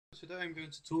Today I'm going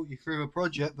to talk you through a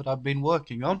project that I've been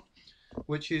working on,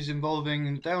 which is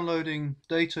involving downloading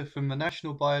data from the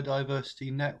National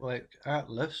Biodiversity Network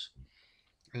Atlas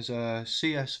as a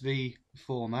CSV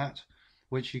format,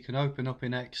 which you can open up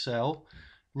in Excel,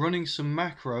 running some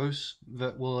macros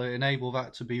that will enable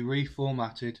that to be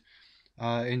reformatted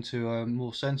into a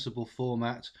more sensible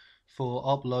format for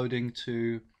uploading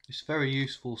to this very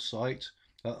useful site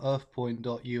at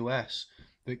earthpoint.us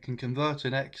that can convert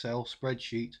an Excel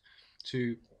spreadsheet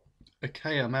to a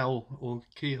KML or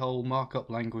keyhole markup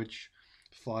language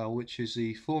file, which is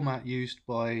the format used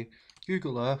by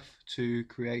Google Earth to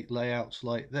create layouts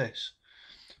like this.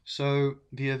 So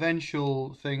the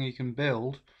eventual thing you can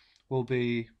build will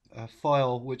be a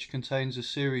file which contains a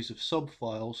series of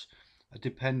subfiles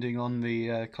depending on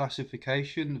the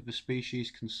classification of the species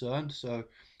concerned. So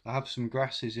I have some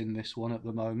grasses in this one at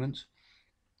the moment,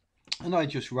 and I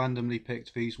just randomly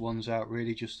picked these ones out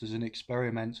really just as an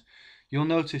experiment. You'll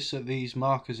notice that these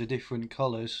markers are different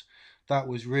colours. That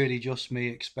was really just me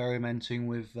experimenting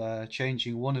with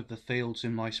changing one of the fields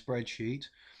in my spreadsheet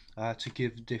to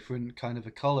give different kind of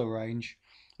a colour range,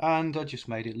 and I just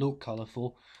made it look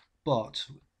colourful. But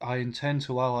I intend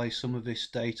to ally some of this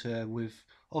data with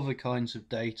other kinds of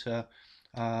data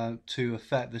to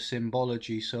affect the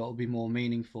symbology so it'll be more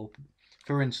meaningful.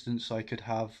 For instance, I could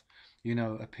have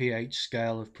a pH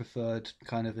scale of preferred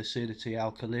kind of acidity,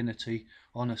 alkalinity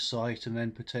on a site, and then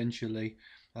potentially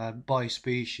by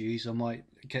species I might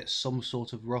get some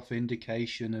sort of rough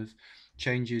indication of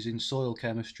changes in soil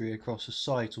chemistry across a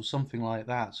site or something like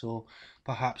that. Or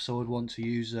perhaps I would want to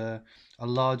use a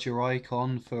larger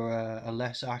icon for a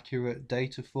less accurate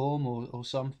data form or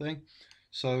something.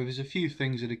 So there's a few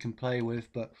things that it can play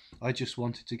with, but I just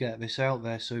wanted to get this out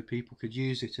there so people could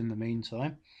use it in the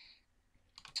meantime.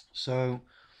 So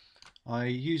I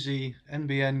use the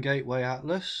NBN Gateway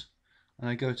Atlas, and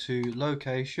I go to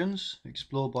Locations,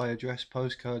 Explore by Address,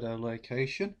 Postcode, or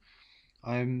Location.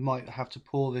 I might have to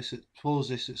pause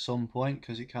this at some point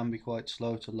because it can be quite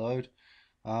slow to load.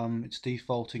 It's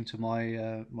defaulting to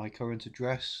my my current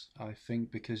address, I think,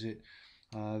 because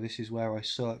this is where I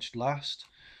searched last.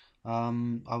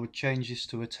 I would change this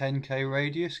to a 10k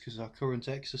radius because our current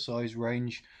exercise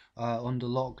range under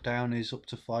lockdown is up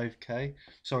to 5k.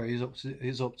 Sorry,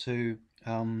 is up to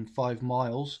 5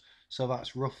 miles. So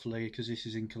that's roughly, because this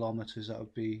is in kilometers, that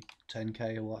would be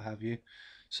 10k or what have you.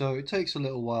 So it takes a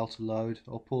little while to load.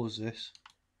 I'll pause this.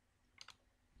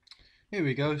 Here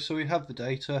we go. So we have the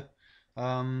data.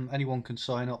 Anyone can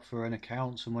sign up for an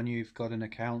account, and when you've got an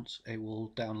account, it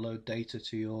will download data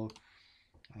to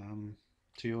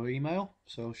your email.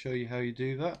 So I'll show you how you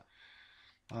do that.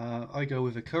 I go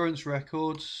with occurrence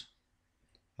records,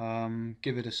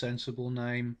 give it a sensible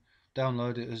name,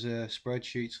 download it as a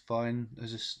spreadsheet's fine,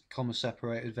 as a comma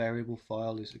separated variable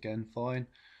file is again fine.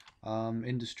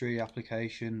 Industry,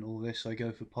 application, all this I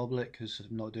go for public because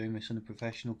I'm not doing this in a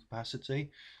professional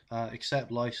capacity. Accept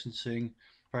licensing,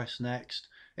 press next.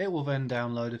 It will then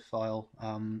download a file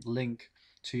link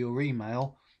to your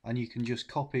email, and you can just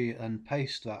copy and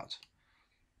paste that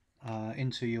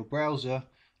into your browser,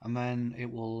 and then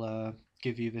it will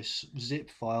give you this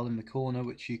zip file in the corner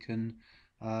which you can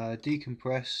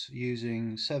decompress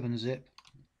using 7-zip.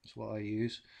 That's what I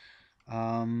use,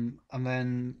 and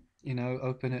then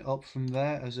open it up from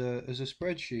there as a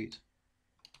spreadsheet.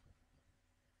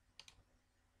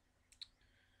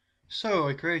 So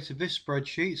I created this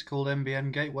spreadsheet. It's called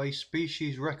NBN Gateway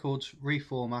Species Records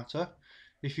Reformatter.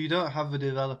 If you don't have the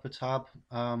developer tab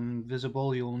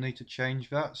visible, you'll need to change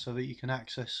that so that you can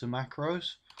access some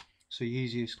macros. It's the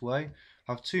easiest way.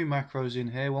 I have two macros in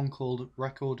here, one called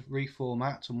Record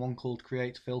Reformat and one called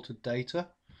Create Filtered Data.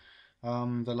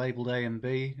 They're labelled A and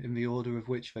B in the order of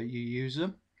which that you use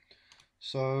them.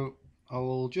 So I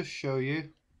will just show you.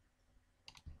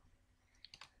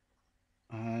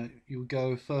 You'll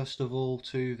go first of all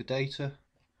to the data.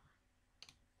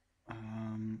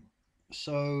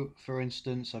 So for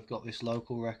instance, I've got this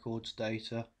local records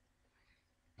data,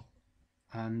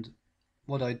 and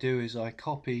what I do is I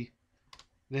copy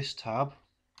this tab,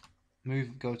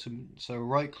 so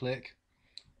right click,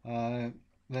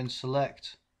 then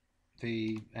select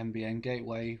the NBN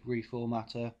Gateway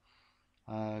Reformatter,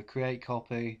 create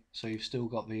copy, so you've still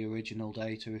got the original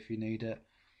data if you need it.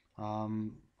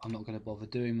 I'm not going to bother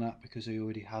doing that because I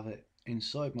already have it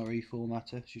inside my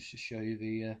reformatter, just to show you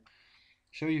the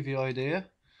idea.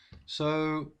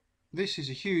 So this is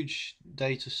a huge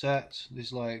data set.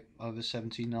 There's like over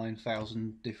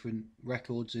 79,000 different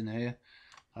records in here.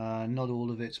 Not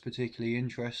all of it's particularly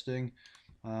interesting,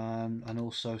 and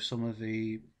also some of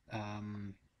the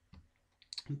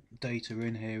data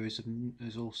in here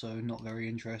is also not very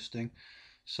interesting.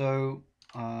 So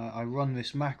I run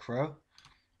this macro,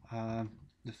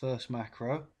 the first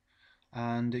macro,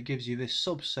 and it gives you this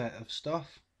subset of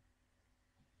stuff,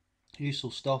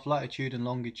 useful stuff, latitude and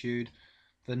longitude,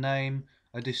 the name,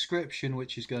 a description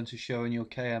which is going to show in your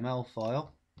KML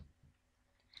file,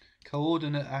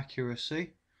 coordinate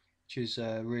accuracy, which is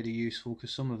really useful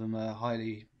because some of them are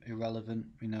highly irrelevant.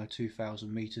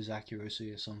 2,000 meters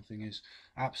accuracy or something is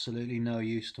absolutely no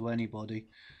use to anybody.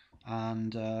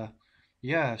 And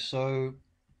yeah, so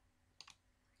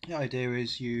the idea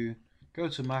is you go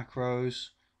to macros,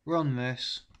 run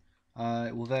this,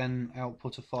 it will then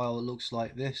output a file that looks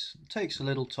like this. It takes a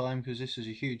little time because this is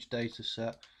a huge data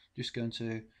set. Just going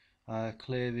to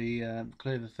clear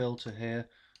the filter here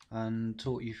and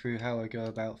talk you through how I go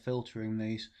about filtering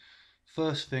these.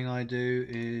 First thing I do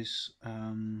is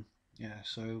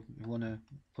so we want to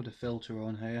put a filter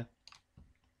on here.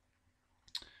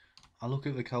 I look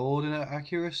at the coordinate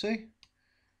accuracy,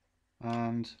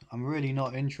 and I'm really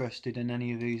not interested in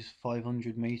any of these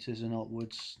 500 meters and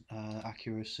upwards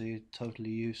accuracy,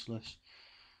 totally useless.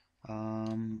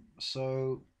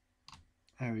 So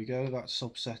there we go, that's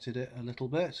subsetted it a little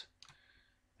bit.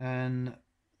 And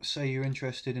say you're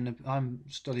interested in I'm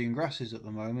studying grasses at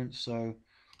the moment, so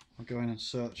I'll go in and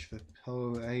search for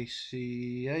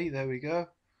POACA. There we go.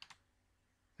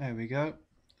 There we go.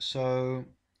 So,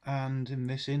 and in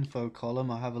this info column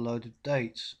I have a load of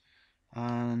dates,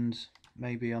 and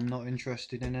maybe I'm not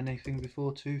interested in anything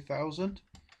before 2000.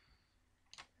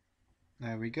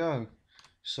 There we go.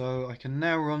 So I can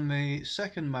now run the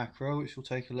second macro, which will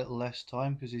take a little less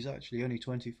time because there's actually only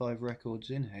 25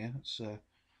 records in here.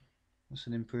 That's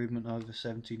an improvement over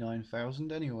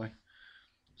 79,000 anyway.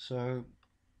 So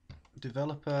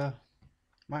developer,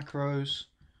 macros,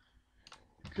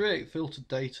 create filtered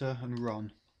data and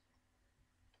run.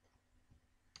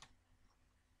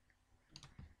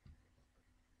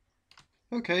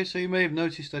 Okay, so you may have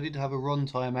noticed I did have a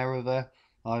runtime error there.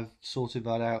 I've sorted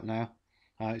that out now.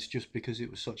 It's just because it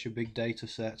was such a big data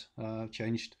set. I've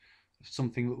changed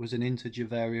something that was an integer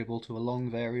variable to a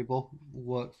long variable. Will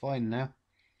work fine now.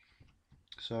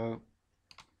 So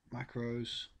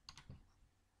macros,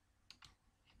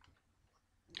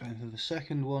 going for the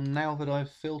second one now that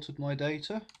I've filtered my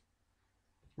data.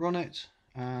 Run it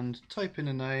and type in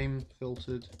a name,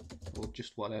 filtered, or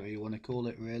just whatever you want to call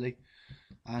it really.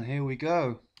 And here we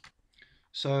go.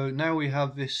 So now we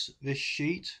have this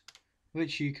sheet,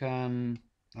 which you can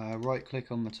right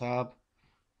click on the tab,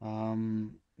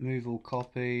 move all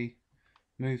copy,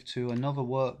 move to another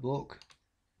workbook,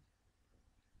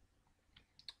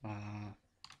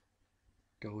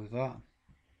 go with that.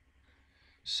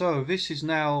 So this is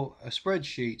now a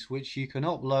spreadsheet which you can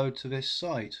upload to this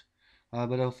site,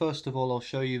 but first of all I'll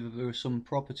show you that there are some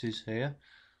properties here.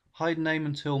 Hide name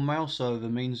until mouse over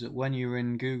means that when you're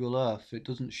in Google Earth it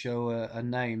doesn't show a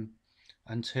name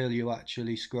until you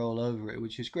actually scroll over it,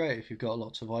 which is great if you've got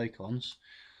lots of icons.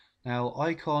 Now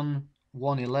icon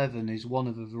 111 is one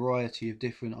of a variety of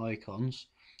different icons.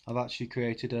 I've actually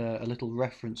created a little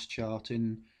reference chart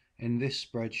in this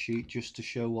spreadsheet just to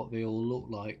show what they all look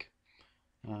like.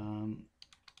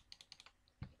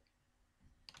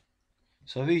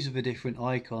 So these are the different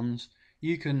icons.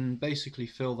 You can basically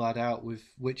fill that out with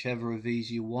whichever of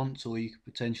these you want, or you could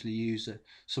potentially use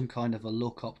some kind of a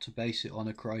lookup to base it on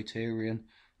a criterion.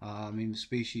 I mean, the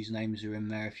species names are in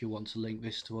there. If you want to link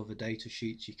this to other data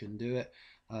sheets, you can do it.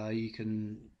 You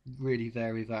can really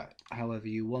vary that however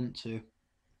you want to.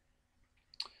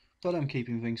 But I'm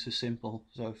keeping things so simple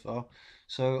so far.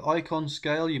 So icon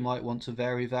scale, you might want to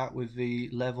vary that with the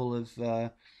level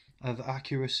of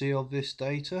accuracy of this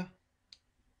data.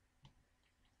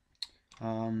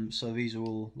 So these are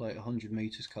all like 100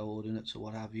 meters coordinates or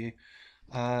what have you.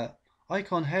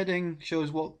 Icon heading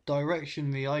shows what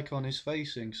direction the icon is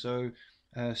facing. So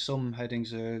some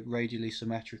headings are radially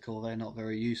symmetrical, they're not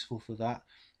very useful for that.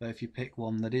 But if you pick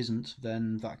one that isn't,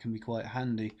 then that can be quite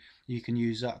handy. You can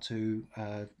use that to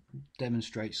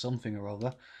demonstrate something or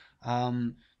other.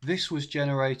 This was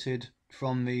generated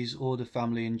from these order,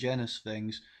 family and genus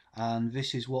things, and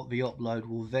this is what the upload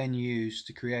will then use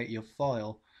to create your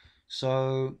file.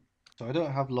 So I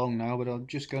don't have long now, but I'm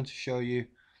just going to show you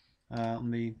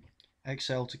on the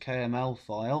Excel to KML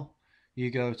file. You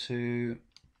go to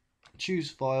choose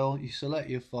file, you select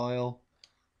your file,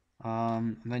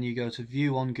 and then you go to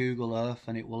view on Google Earth,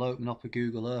 and it will open up a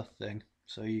Google Earth thing,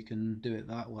 so you can do it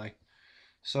that way.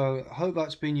 So I hope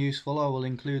that's been useful. I will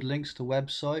include links to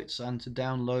websites and to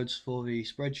downloads for the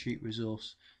spreadsheet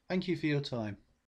resource. Thank you for your time.